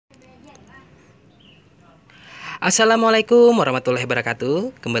Assalamualaikum warahmatullahi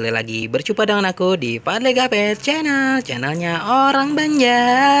wabarakatuh. Kembali lagi berjumpa dengan aku di Penyebab channelnya orang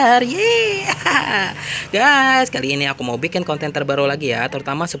Banjar. Yeah. Guys, kali ini aku mau bikin konten terbaru lagi ya,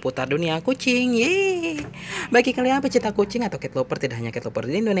 terutama seputar dunia kucing. Yeah. Bagi kalian pecinta kucing atau cat lover, tidak hanya cat lover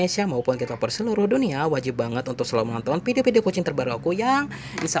di Indonesia maupun cat lover seluruh dunia, wajib banget untuk selalu menonton video-video kucing terbaru aku yang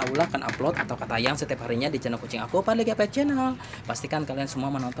insya Allah akan upload atau tayang setiap harinya di channel kucing aku Penyebab channel. Pastikan kalian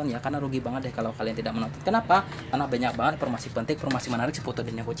semua menonton ya, karena rugi banget deh kalau kalian tidak menonton. Kenapa? Karena banyak banget informasi penting, informasi menarik seputar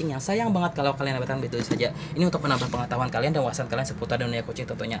dunia kucing yang sayang banget kalau kalian abaikan begitu saja. Ini untuk menambah pengetahuan kalian dan wawasan kalian seputar dunia kucing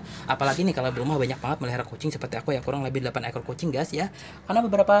tentunya. Apalagi nih kalau di rumah banyak banget melihara kucing seperti aku ya, kurang lebih 8 ekor kucing guys ya. Karena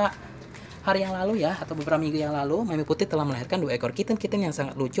beberapa hari yang lalu ya, atau beberapa minggu yang lalu, Mami Putih telah melahirkan 2 ekor kitten yang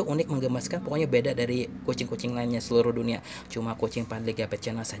sangat lucu, unik, menggemaskan, pokoknya beda dari kucing-kucing lainnya seluruh dunia. Cuma kucing Penyebab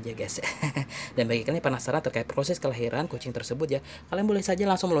channel saja guys. Dan bagi kalian yang penasaran terkait proses kelahiran kucing tersebut ya, kalian boleh saja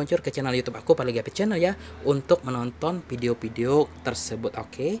langsung meluncur ke channel YouTube aku Penyebab channel ya, untuk menonton video-video tersebut,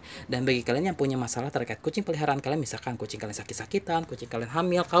 oke? Dan bagi kalian yang punya masalah terkait kucing peliharaan kalian, misalkan kucing kalian sakit-sakitan, kucing kalian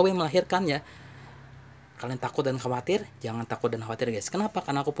hamil, kawin, melahirkan ya, kalian takut dan khawatir, jangan takut dan khawatir guys. Kenapa?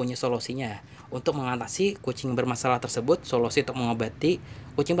 Karena aku punya solusinya untuk mengatasi kucing bermasalah tersebut, solusi untuk mengobati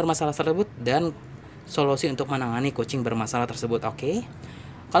kucing bermasalah tersebut, dan solusi untuk menangani kucing bermasalah tersebut, oke?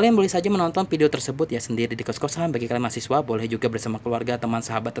 Kalian boleh saja menonton video tersebut ya sendiri di kos-kosan. Bagi kalian mahasiswa, boleh juga bersama keluarga, teman,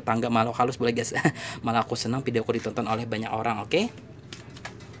 sahabat, tetangga, makhluk halus boleh guys. Malah aku senang video aku ditonton oleh banyak orang, oke?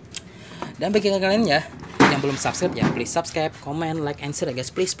 Dan bagi kalian ya yang belum subscribe ya, please subscribe, comment, like, and share ya guys,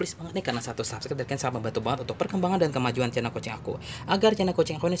 please sanget nih, karena satu subscribe dan sangat membantu banget untuk perkembangan dan kemajuan channel kucing aku, agar channel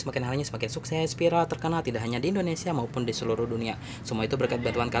kucing aku ini semakin harinya semakin sukses, viral, terkenal, tidak hanya di Indonesia maupun di seluruh dunia. Semua itu berkat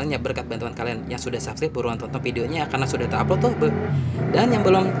bantuan kalian ya, berkat bantuan kalian yang sudah subscribe, buruan tonton videonya karena sudah terupload tuh. Dan yang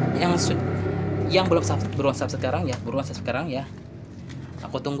belum subscribe, buruan subscribe sekarang ya, buruan subscribe sekarang ya.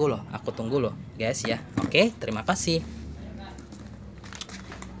 Aku tunggu loh guys ya. Oke, terima kasih.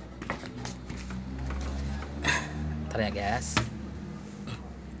 Ntar ya guys.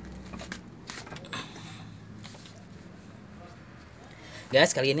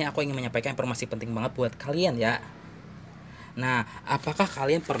 Guys, kali ini aku ingin menyampaikan informasi penting banget buat kalian ya. Nah, apakah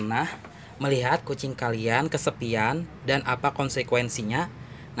kalian pernah melihat kucing kalian kesepian dan apa konsekuensinya?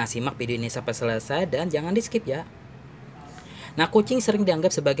 Nah, simak video ini sampai selesai dan jangan di skip ya. Nah, kucing sering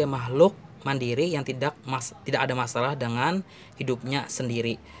dianggap sebagai makhluk mandiri yang tidak ada masalah dengan hidupnya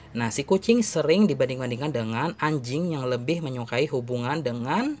sendiri. Nah, si kucing sering dibanding-bandingkan dengan anjing yang lebih menyukai hubungan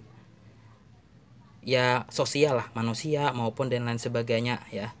dengan ya sosial lah, manusia maupun dan lain sebagainya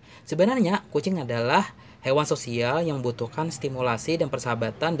ya. Sebenarnya kucing adalah hewan sosial yang membutuhkan stimulasi dan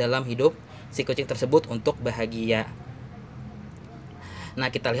persahabatan dalam hidup si kucing tersebut untuk bahagia.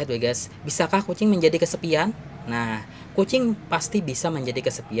 Nah, kita lihat ya guys, bisakah kucing menjadi kesepian? Nah, kucing pasti bisa menjadi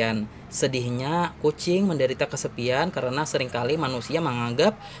kesepian. Sedihnya, kucing menderita kesepian karena seringkali manusia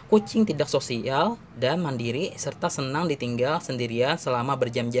menganggap kucing tidak sosial dan mandiri serta senang ditinggal sendirian selama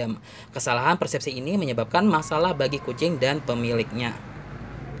berjam-jam. Kesalahan persepsi ini menyebabkan masalah bagi kucing dan pemiliknya.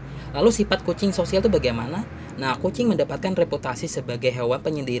 Lalu sifat kucing sosial itu bagaimana? Nah, kucing mendapatkan reputasi sebagai hewan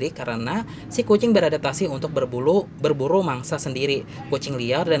penyendiri karena si kucing beradaptasi untuk berburu mangsa sendiri. Kucing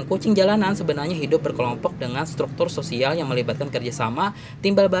liar dan kucing jalanan sebenarnya hidup berkelompok dengan struktur sosial yang melibatkan kerjasama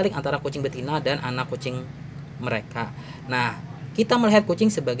timbal balik antara kucing betina dan anak kucing mereka. Nah, kita melihat kucing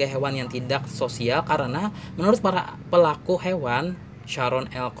sebagai hewan yang tidak sosial karena menurut para pelaku hewan,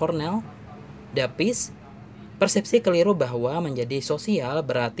 Sharon L. Cornell Davis, persepsi keliru bahwa menjadi sosial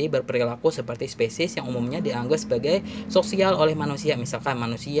berarti berperilaku seperti spesies yang umumnya dianggap sebagai sosial oleh manusia, misalkan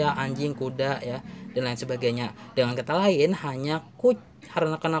manusia, anjing, kuda ya, dan lain sebagainya. Dengan kata lain,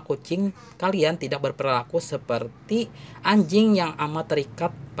 karena kucing kalian tidak berperilaku seperti anjing yang amat terikat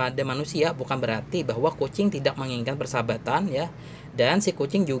pada manusia, bukan berarti bahwa kucing tidak menginginkan persahabatan ya, dan si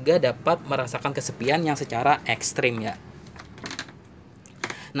kucing juga dapat merasakan kesepian yang secara ekstrim ya.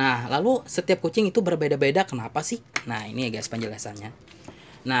 Nah, lalu setiap kucing itu berbeda-beda, kenapa sih? Nah, ini ya guys penjelasannya.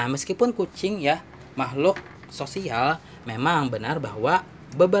 Nah, meskipun kucing ya makhluk sosial, memang benar bahwa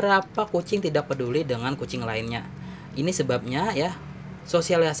beberapa kucing tidak peduli dengan kucing lainnya. Ini sebabnya ya,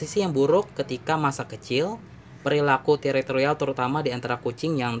 sosialisasi yang buruk ketika masa kecil, perilaku teritorial terutama di antara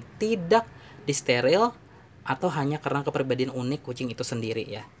kucing yang tidak disteril, atau hanya karena kepribadian unik kucing itu sendiri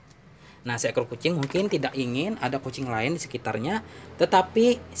ya. Nah, seekor kucing mungkin tidak ingin ada kucing lain di sekitarnya,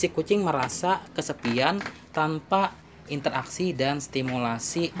 tetapi si kucing merasa kesepian tanpa interaksi dan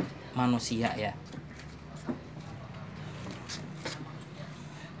stimulasi manusia ya.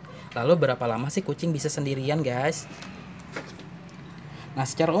 Lalu berapa lama sih kucing bisa sendirian guys? Nah,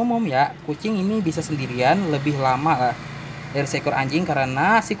 secara umum ya, kucing ini bisa sendirian lebih lama lah dari seekor anjing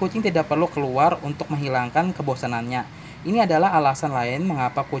karena si kucing tidak perlu keluar untuk menghilangkan kebosanannya. Ini adalah alasan lain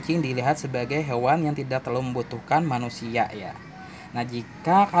mengapa kucing dilihat sebagai hewan yang tidak terlalu membutuhkan manusia ya. Nah,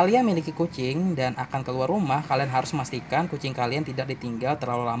 jika kalian memiliki kucing dan akan keluar rumah, kalian harus memastikan kucing kalian tidak ditinggal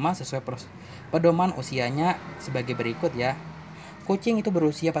terlalu lama sesuai pedoman usianya sebagai berikut ya. Kucing itu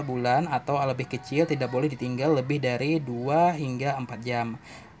berusia 4 bulan atau lebih kecil tidak boleh ditinggal lebih dari 2 hingga 4 jam.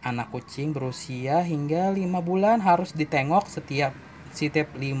 Anak kucing berusia hingga 5 bulan harus ditengok setiap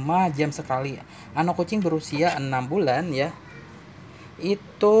 5 jam sekali. Anak kucing berusia 6 bulan ya,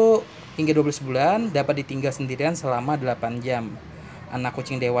 itu hingga 12 bulan dapat ditinggal sendirian selama 8 jam. Anak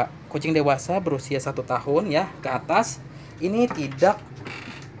kucing dewasa berusia 1 tahun ya ke atas, ini tidak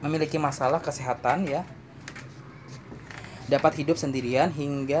memiliki masalah kesehatan ya, dapat hidup sendirian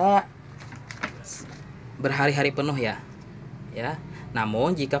hingga berhari-hari penuh ya.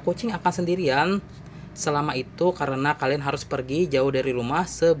 Namun jika kucing akan sendirian selama itu karena kalian harus pergi jauh dari rumah,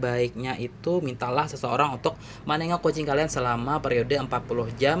 sebaiknya itu mintalah seseorang untuk menengok kucing kalian selama periode 40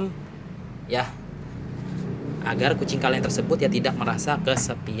 jam ya, agar kucing kalian tersebut ya tidak merasa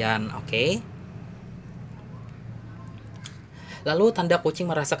kesepian. Oke. Lalu tanda kucing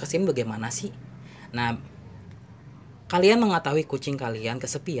merasa kesepian bagaimana sih? Nah, kalian mengetahui kucing kalian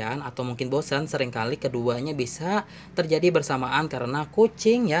kesepian atau mungkin bosan, seringkali keduanya bisa terjadi bersamaan karena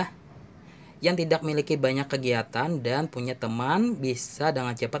kucing ya yang tidak memiliki banyak kegiatan dan punya teman bisa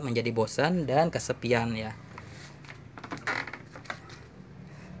dengan cepat menjadi bosan dan kesepian ya.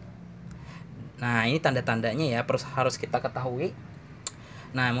 Nah, ini tanda-tandanya ya harus kita ketahui.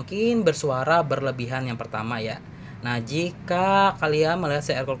 Nah, mungkin bersuara berlebihan yang pertama ya. Nah, jika kalian melihat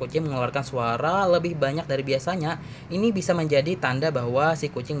seekor kucing mengeluarkan suara lebih banyak dari biasanya, ini bisa menjadi tanda bahwa si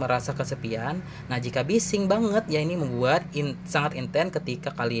kucing merasa kesepian. Nah, jika bising banget ya, ini membuat sangat intens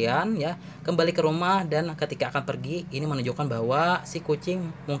ketika kalian ya kembali ke rumah, dan ketika akan pergi ini menunjukkan bahwa si kucing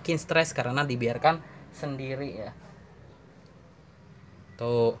mungkin stres karena dibiarkan sendiri ya.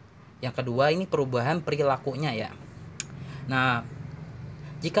 Tuh. Yang kedua, ini perubahan perilakunya ya. Nah,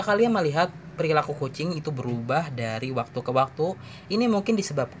 jika kalian melihat perilaku kucing itu berubah dari waktu ke waktu, ini mungkin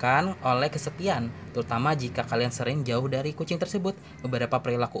disebabkan oleh kesepian, terutama jika kalian sering jauh dari kucing tersebut. Beberapa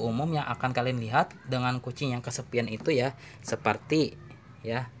perilaku umum yang akan kalian lihat dengan kucing yang kesepian itu ya, seperti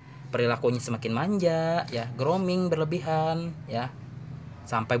ya, perilakunya semakin manja ya, grooming berlebihan ya,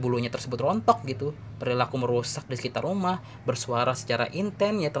 sampai bulunya tersebut rontok gitu, perilaku merusak di sekitar rumah, bersuara secara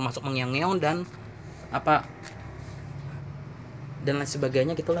intens ya, termasuk mengeong-ngeong dan lain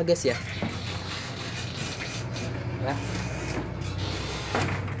sebagainya gitulah guys ya.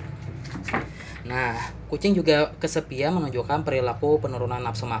 Nah, kucing juga kesepian menunjukkan perilaku penurunan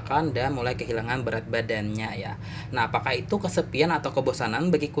nafsu makan dan mulai kehilangan berat badannya ya. Nah, apakah itu kesepian atau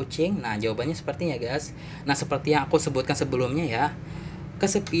kebosanan bagi kucing? Nah, jawabannya sepertinya guys. Nah, seperti yang aku sebutkan sebelumnya ya,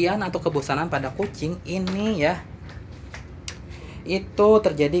 kesepian atau kebosanan pada kucing ini ya, itu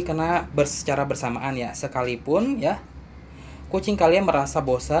terjadi karena secara bersamaan ya. Sekalipun ya kucing kalian merasa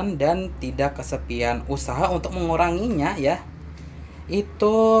bosan dan tidak kesepian, usaha untuk menguranginya ya,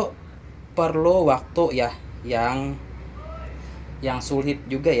 itu perlu waktu ya yang sulit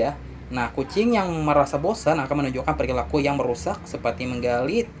juga ya. Nah, kucing yang merasa bosan akan menunjukkan perilaku yang merusak seperti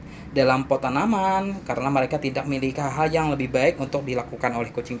menggali dalam pot tanaman karena mereka tidak memiliki hal yang lebih baik untuk dilakukan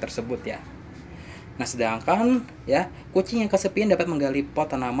oleh kucing tersebut ya. Nah, sedangkan ya kucing yang kesepian dapat menggali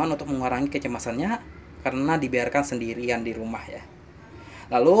pot tanaman untuk mengurangi kecemasannya karena dibiarkan sendirian di rumah ya.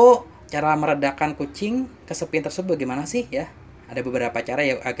 Lalu cara meredakan kucing kesepian tersebut bagaimana sih ya? Ada beberapa cara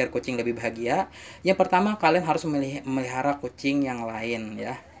ya agar kucing lebih bahagia. Yang pertama, kalian harus memelihara kucing yang lain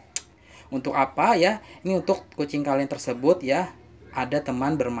ya. Untuk apa ya? Ini untuk kucing kalian tersebut ya ada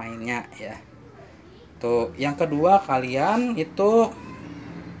teman bermainnya ya. Tuh, yang kedua, kalian itu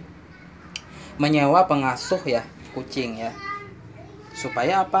menyewa pengasuh ya kucing ya.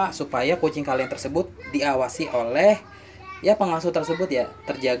 Supaya apa? Supaya kucing kalian tersebut diawasi oleh ya pengasuh tersebut ya,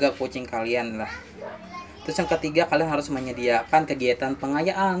 terjaga kucing kalian lah. Terus yang ketiga, kalian harus menyediakan kegiatan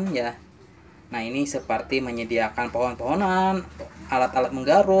pengayaan ya. Nah, ini seperti menyediakan pohon-pohonan, alat-alat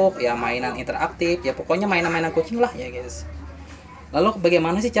menggaruk ya, mainan interaktif ya, pokoknya mainan-mainan kucing lah ya guys. Lalu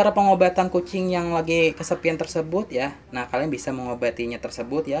bagaimana sih cara pengobatan kucing yang lagi kesepian tersebut ya? Nah, kalian bisa mengobatinya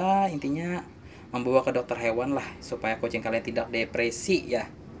tersebut ya, intinya membawa ke dokter hewan lah supaya kucing kalian tidak depresi ya.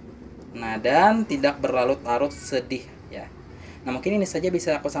 Nah, dan tidak berlarut-larut sedih ya. Nah, mungkin ini saja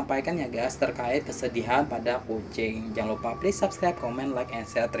bisa aku sampaikan ya guys terkait kesedihan pada kucing. Jangan lupa please subscribe, comment, like, and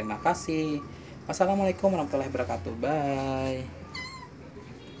share. Terima kasih. Wassalamualaikum warahmatullahi wabarakatuh. Bye.